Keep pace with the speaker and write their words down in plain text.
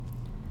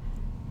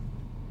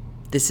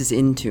This is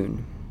In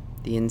Tune,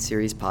 the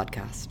In-Series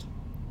podcast.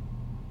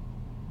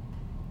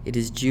 It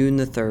is June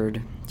the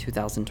 3rd,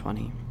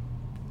 2020.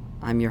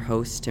 I'm your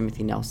host,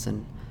 Timothy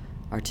Nelson,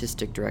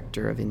 Artistic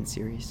Director of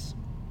In-Series.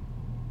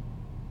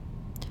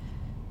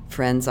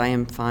 Friends, I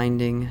am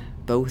finding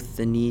both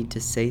the need to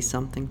say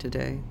something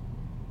today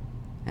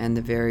and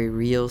the very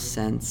real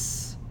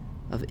sense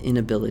of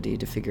inability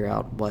to figure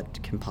out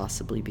what can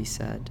possibly be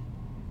said,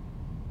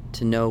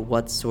 to know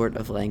what sort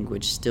of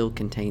language still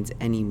contains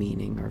any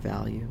meaning or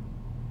value.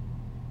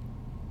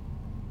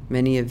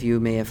 Many of you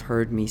may have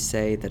heard me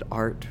say that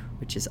art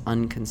which is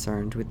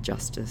unconcerned with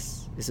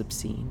justice is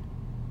obscene.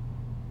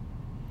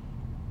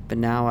 But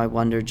now I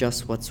wonder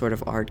just what sort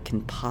of art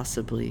can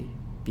possibly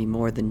be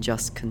more than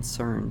just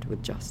concerned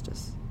with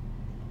justice.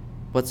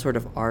 What sort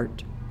of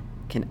art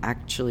can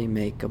actually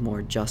make a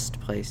more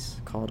just place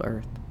called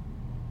Earth?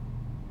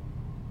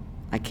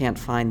 I can't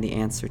find the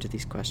answer to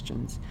these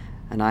questions,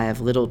 and I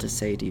have little to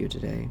say to you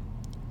today,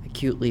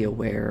 acutely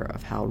aware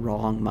of how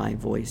wrong my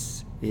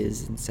voice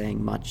is in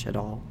saying much at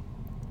all.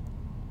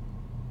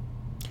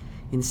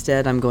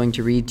 Instead, I'm going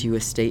to read to you a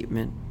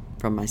statement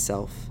from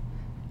myself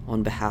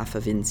on behalf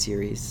of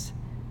In-Series,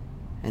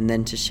 and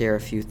then to share a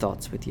few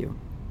thoughts with you.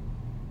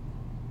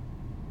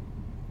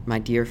 My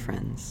dear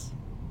friends,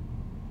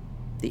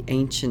 the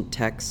ancient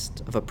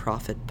text of a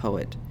prophet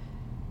poet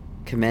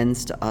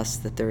commends to us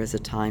that there is a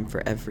time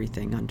for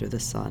everything under the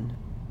sun.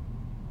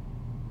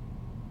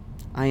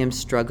 I am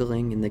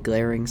struggling in the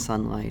glaring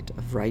sunlight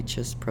of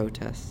righteous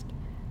protest,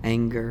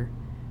 anger,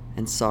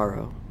 and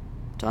sorrow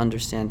to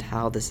understand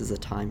how this is a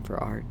time for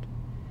art,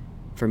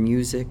 for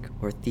music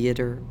or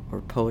theater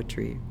or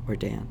poetry or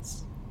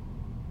dance.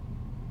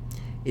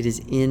 It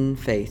is in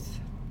faith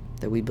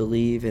that we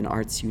believe in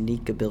art's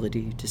unique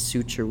ability to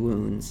suture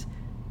wounds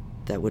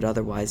that would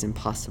otherwise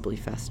impossibly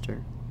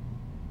fester.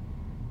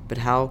 But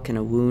how can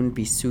a wound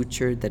be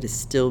sutured that is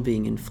still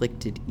being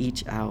inflicted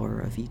each hour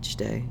of each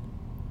day?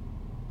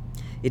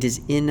 It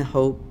is in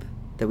hope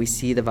that we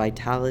see the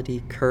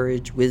vitality,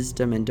 courage,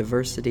 wisdom, and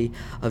diversity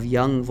of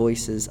young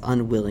voices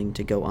unwilling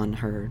to go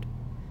unheard.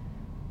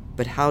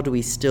 But how do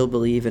we still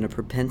believe in a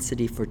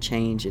propensity for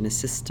change in a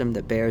system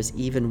that bears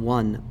even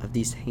one of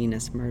these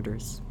heinous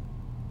murders?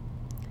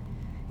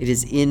 It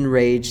is in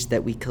rage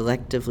that we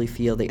collectively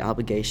feel the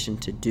obligation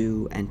to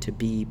do and to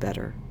be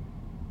better.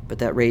 But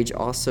that rage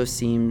also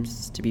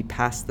seems to be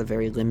past the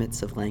very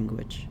limits of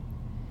language.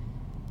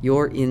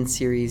 Your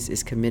In-Series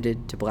is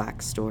committed to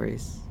Black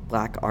stories,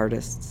 Black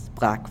artists,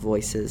 Black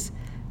voices,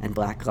 and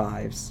Black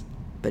lives,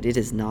 but it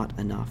is not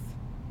enough.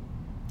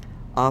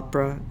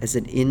 Opera as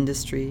an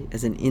industry,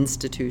 as an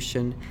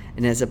institution,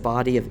 and as a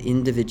body of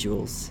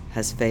individuals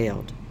has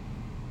failed.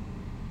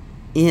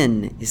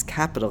 In is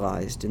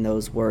capitalized in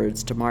those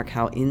words to mark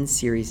how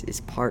In-Series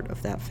is part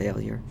of that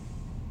failure.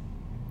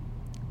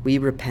 We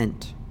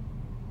repent,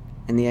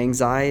 and the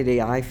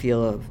anxiety I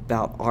feel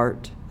about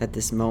art at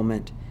this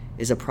moment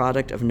is a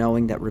product of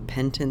knowing that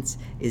repentance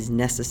is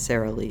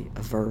necessarily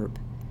a verb.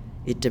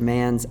 It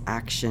demands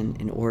action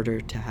in order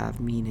to have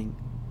meaning.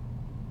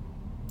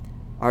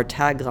 Our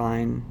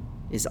tagline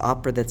is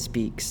opera that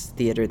speaks,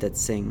 theater that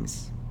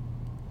sings.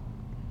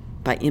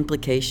 By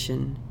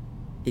implication,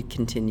 it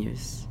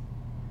continues.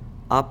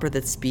 Opera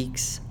that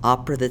speaks,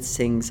 opera that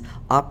sings,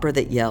 opera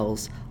that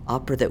yells,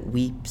 opera that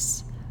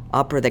weeps,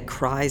 opera that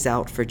cries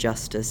out for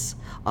justice,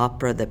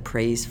 opera that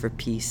prays for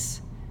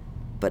peace,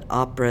 but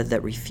opera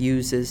that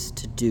refuses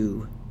to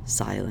do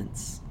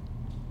silence.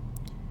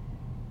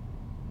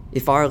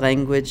 If our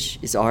language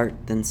is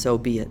art, then so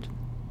be it.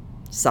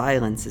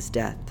 Silence is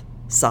death.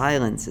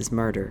 Silence is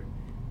murder.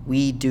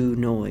 We do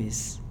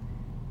noise,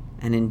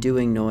 and in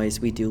doing noise,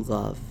 we do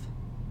love.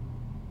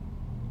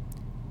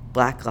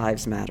 Black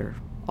lives matter,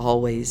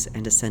 always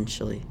and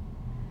essentially.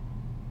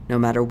 No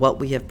matter what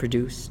we have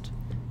produced,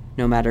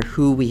 no matter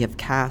who we have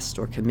cast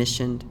or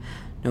commissioned,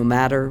 no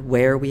matter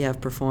where we have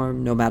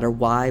performed, no matter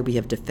why we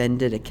have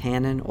defended a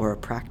canon or a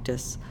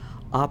practice,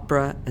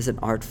 opera as an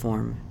art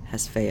form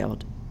has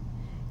failed.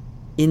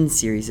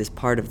 In-Series is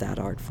part of that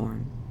art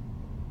form.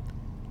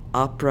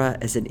 Opera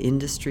as an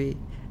industry,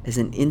 as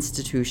an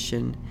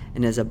institution,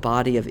 and as a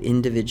body of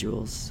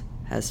individuals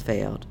has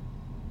failed.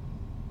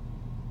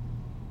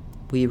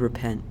 We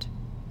repent.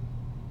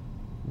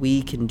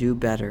 We can do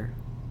better.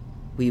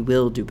 We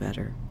will do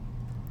better.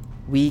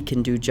 We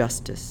can do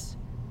justice.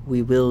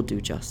 We will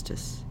do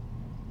justice.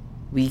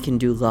 We can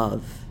do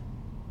love.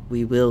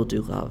 We will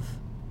do love.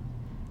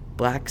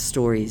 Black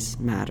stories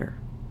matter.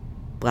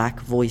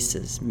 Black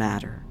voices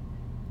matter.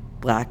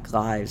 Black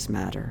lives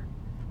matter.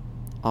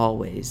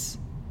 Always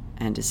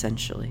and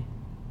essentially.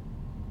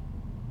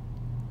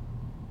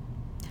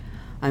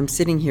 I'm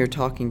sitting here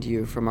talking to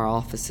you from our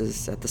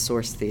offices at the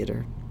Source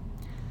Theater,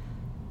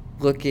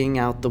 looking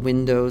out the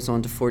windows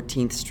onto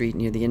 14th Street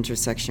near the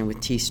intersection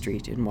with T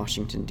Street in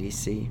Washington,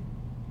 D.C.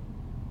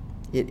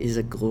 It is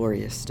a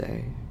glorious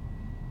day,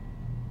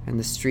 and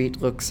the street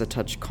looks a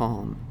touch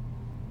calm,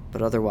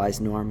 but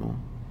otherwise normal,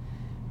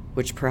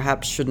 which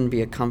perhaps shouldn't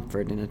be a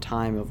comfort in a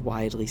time of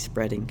widely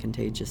spreading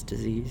contagious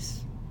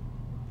disease.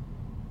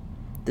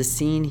 The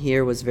scene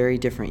here was very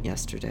different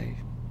yesterday.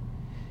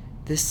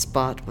 This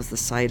spot was the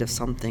site of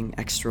something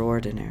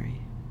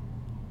extraordinary.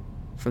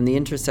 From the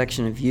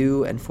intersection of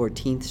U and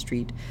 14th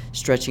Street,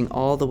 stretching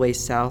all the way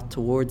south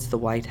towards the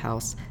White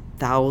House,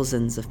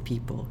 thousands of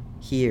people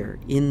here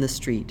in the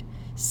street,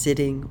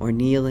 sitting or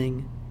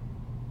kneeling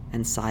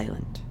and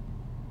silent.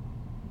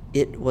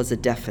 It was a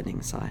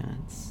deafening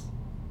silence.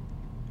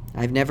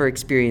 I've never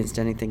experienced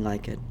anything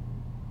like it.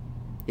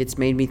 It's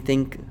made me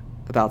think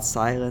about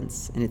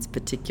silence and its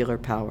particular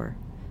power.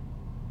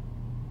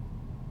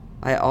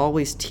 I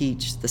always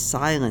teach the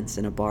silence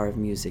in a bar of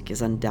music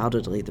is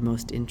undoubtedly the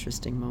most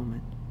interesting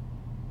moment.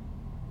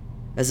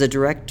 As a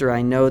director,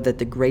 I know that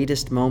the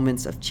greatest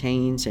moments of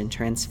change and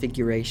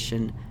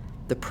transfiguration,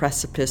 the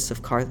precipice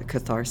of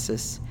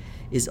catharsis,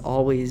 is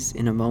always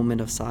in a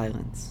moment of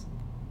silence.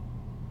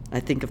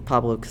 I think of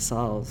Pablo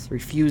Casals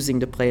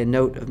refusing to play a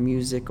note of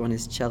music on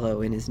his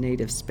cello in his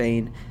native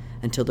Spain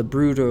until the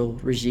brutal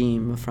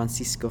regime of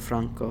Francisco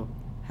Franco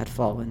had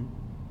fallen.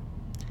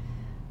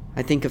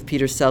 I think of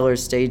Peter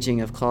Sellers'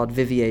 staging of Claude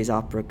Vivier's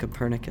opera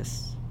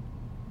Copernicus.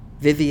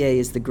 Vivier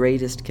is the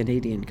greatest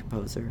Canadian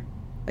composer,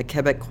 a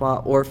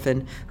Quebecois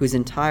orphan whose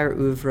entire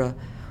oeuvre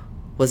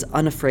was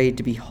unafraid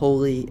to be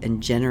wholly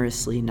and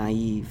generously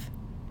naive,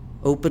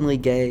 openly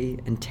gay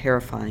and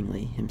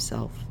terrifyingly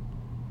himself.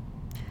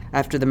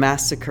 After the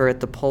massacre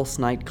at the Pulse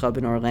nightclub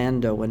in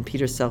Orlando, when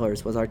Peter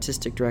Sellers was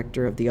artistic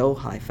director of the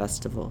Ojai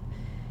Festival,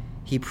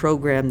 he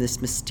programmed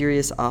this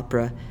mysterious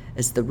opera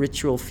as the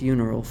ritual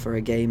funeral for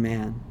a gay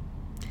man.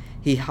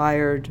 He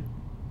hired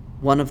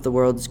one of the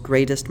world's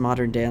greatest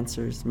modern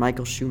dancers,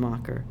 Michael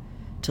Schumacher,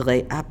 to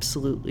lay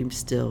absolutely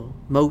still,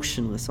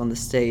 motionless on the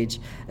stage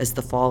as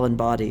the fallen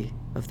body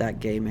of that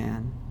gay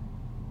man.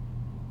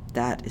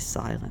 That is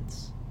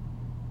silence.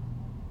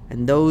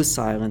 And those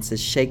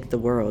silences shake the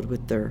world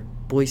with their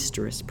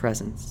boisterous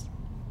presence.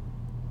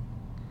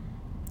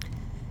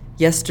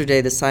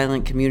 Yesterday, the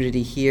silent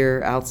community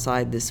here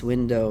outside this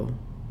window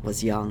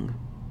was young.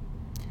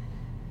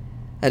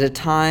 At a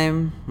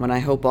time when I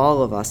hope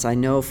all of us, I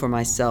know for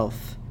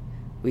myself,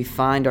 we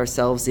find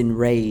ourselves in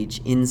rage,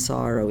 in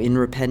sorrow, in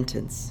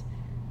repentance,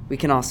 we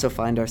can also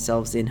find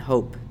ourselves in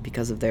hope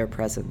because of their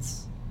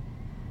presence.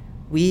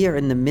 We are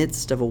in the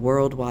midst of a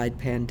worldwide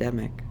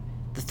pandemic.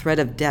 The threat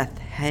of death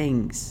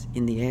hangs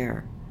in the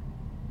air.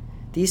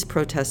 These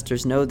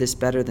protesters know this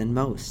better than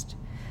most.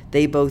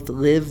 They both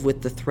live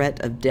with the threat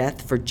of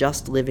death for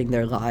just living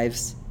their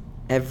lives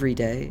every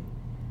day.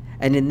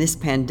 And in this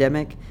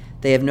pandemic,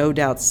 they have no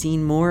doubt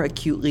seen more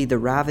acutely the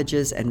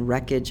ravages and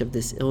wreckage of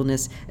this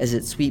illness as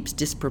it sweeps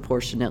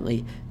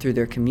disproportionately through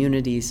their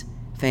communities,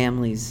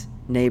 families,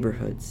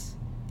 neighborhoods.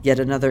 Yet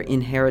another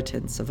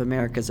inheritance of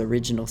America's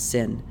original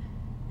sin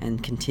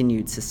and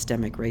continued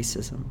systemic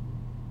racism.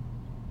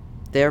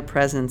 Their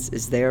presence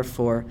is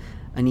therefore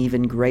an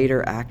even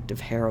greater act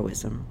of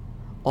heroism,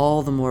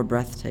 all the more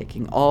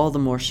breathtaking, all the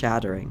more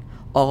shattering,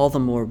 all the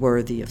more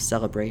worthy of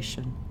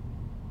celebration.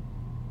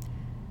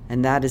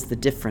 And that is the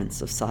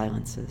difference of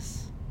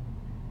silences.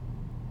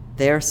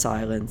 Their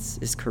silence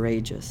is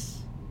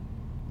courageous.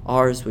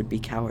 Ours would be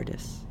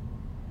cowardice.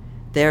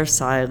 Their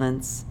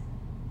silence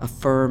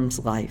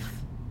affirms life.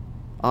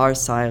 Our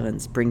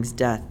silence brings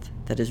death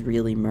that is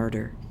really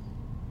murder.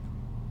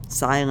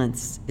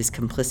 Silence is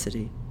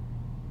complicity.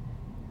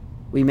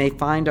 We may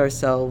find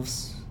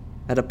ourselves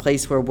at a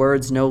place where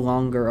words no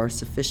longer are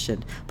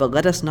sufficient, but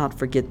let us not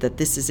forget that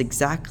this is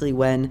exactly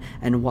when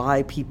and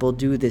why people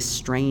do this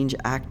strange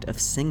act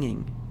of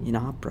singing in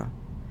opera.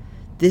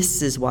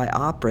 This is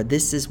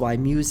why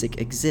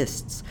music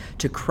exists,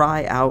 to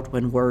cry out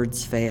when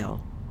words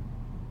fail.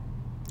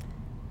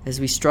 As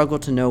we struggle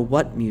to know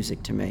what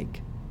music to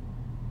make,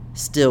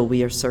 still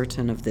we are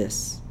certain of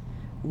this: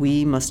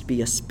 we must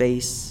be a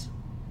space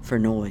for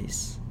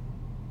noise.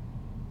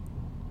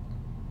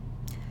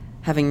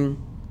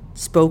 Having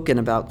spoken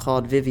about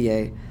Claude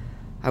Vivier,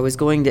 I was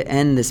going to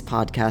end this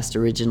podcast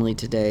originally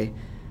today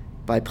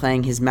by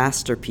playing his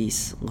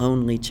masterpiece,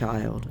 Lonely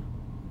Child,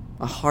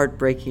 a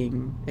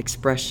heartbreaking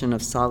expression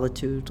of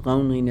solitude,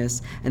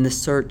 loneliness, and the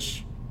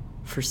search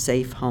for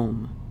safe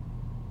home.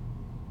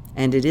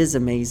 And it is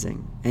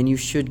amazing, and you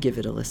should give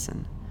it a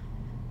listen.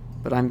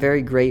 But I'm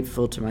very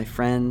grateful to my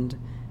friend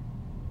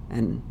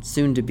and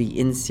soon-to-be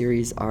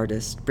in-series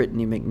artist,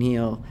 Brittany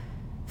McNeil,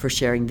 for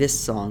sharing this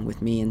song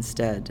with me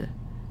instead,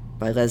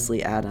 by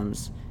Leslie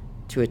Adams,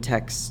 to a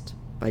text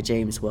by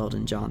James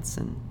Weldon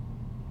Johnson.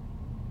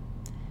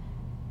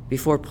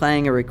 Before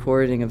playing a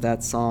recording of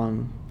that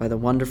song by the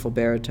wonderful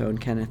baritone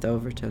Kenneth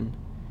Overton,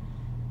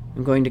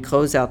 I'm going to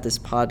close out this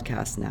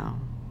podcast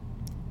now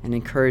and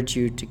encourage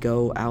you to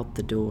go out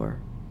the door,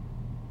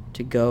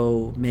 to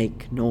go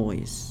make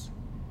noise.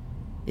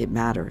 It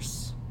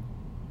matters.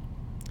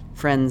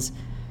 Friends,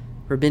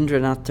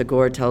 Rabindranath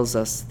Tagore tells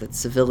us that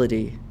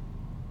civility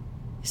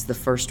is the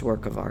first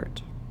work of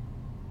art.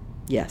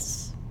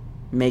 Yes,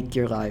 make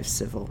your lives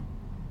civil,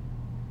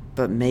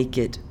 but make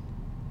it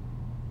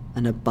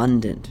an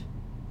abundant,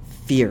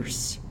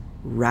 fierce,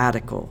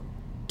 radical,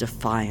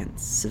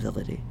 defiant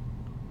civility.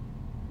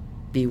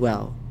 Be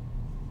well.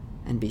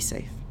 and be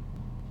safe.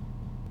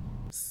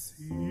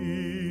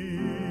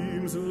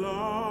 Seems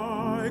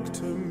like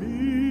to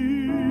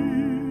me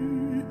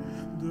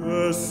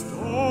the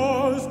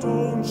stars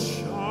don't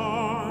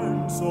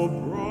shine so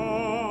bright.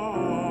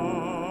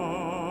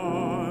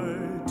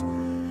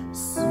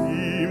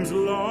 Seems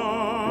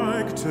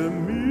like to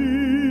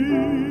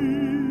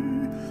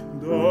me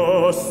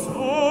the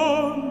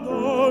sun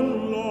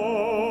done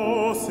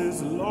lost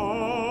his light.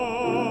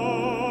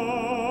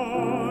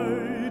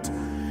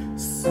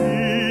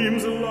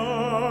 Seems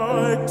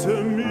like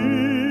to me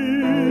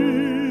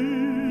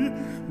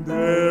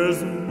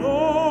there's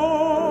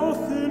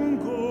nothing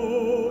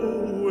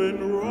going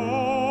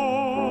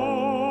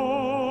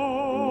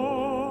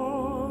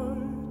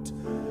right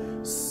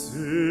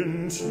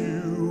since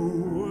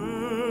you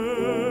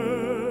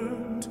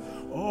went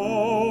away.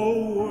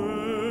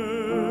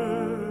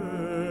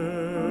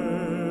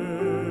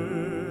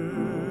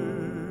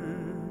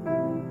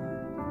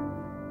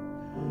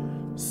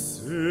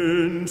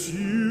 Since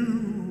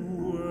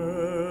you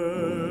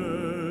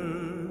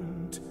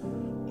went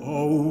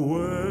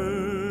away.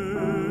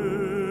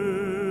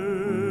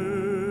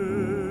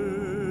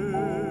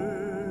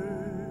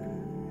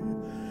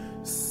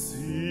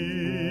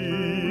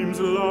 Seems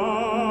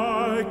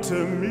like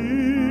to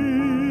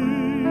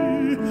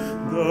me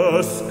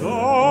the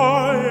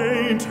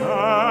sky ain't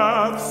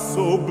half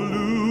so blue.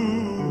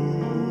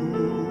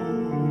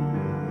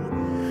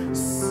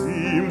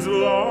 Seems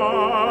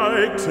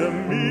like to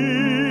me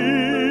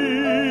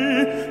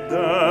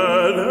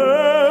that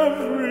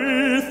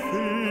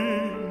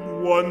everything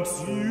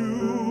wants you.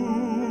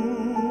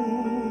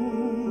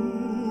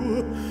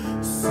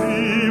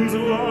 Seems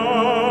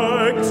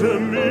like to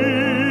me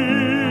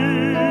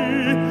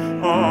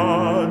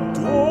I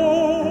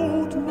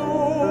don't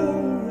know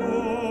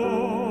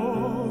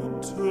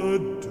what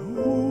to do.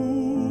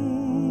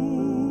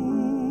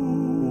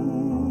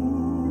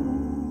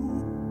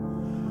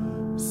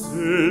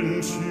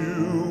 Since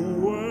you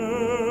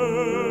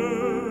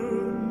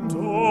went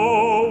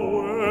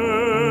away.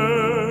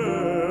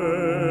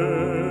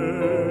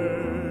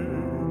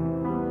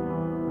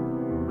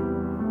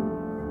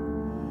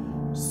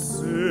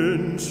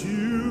 Since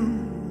you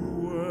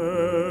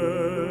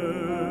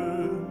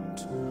went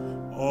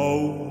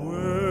away.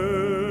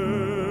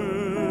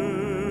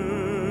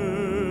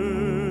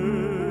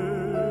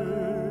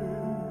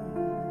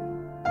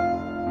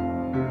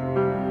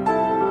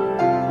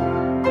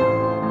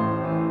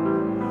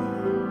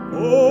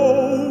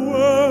 Oh,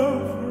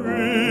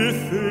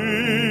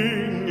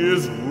 everything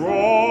is wrong.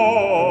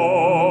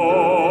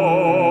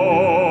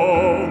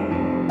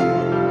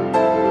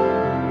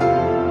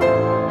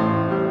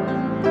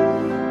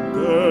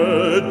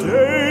 The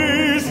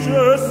day's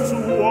just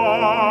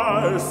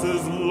twice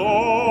as long.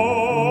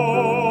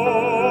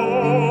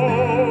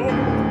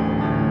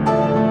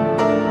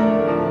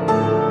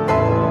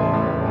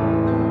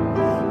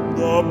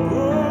 The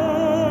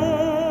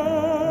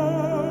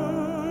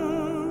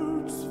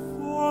birds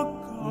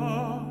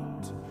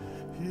forgot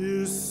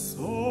his song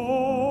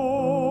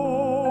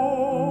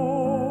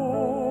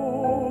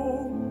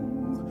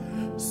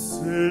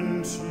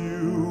since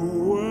you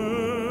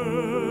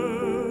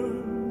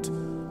went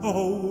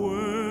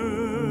away.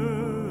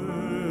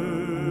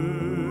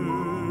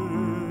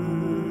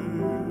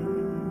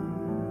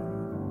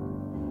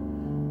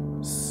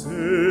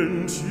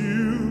 Since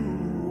you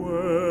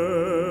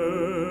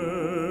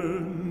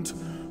went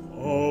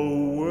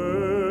away.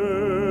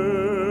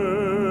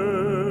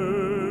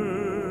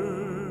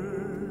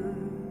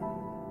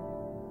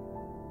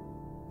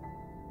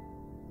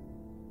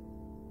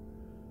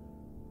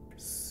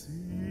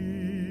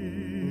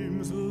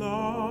 Seems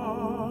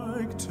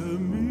like to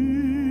me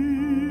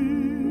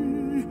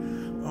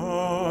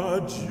I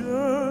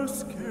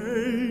just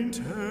can't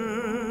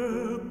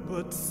help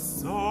but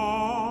sigh.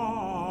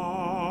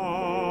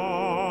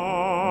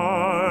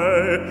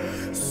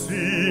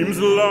 Seems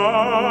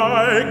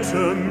like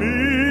to me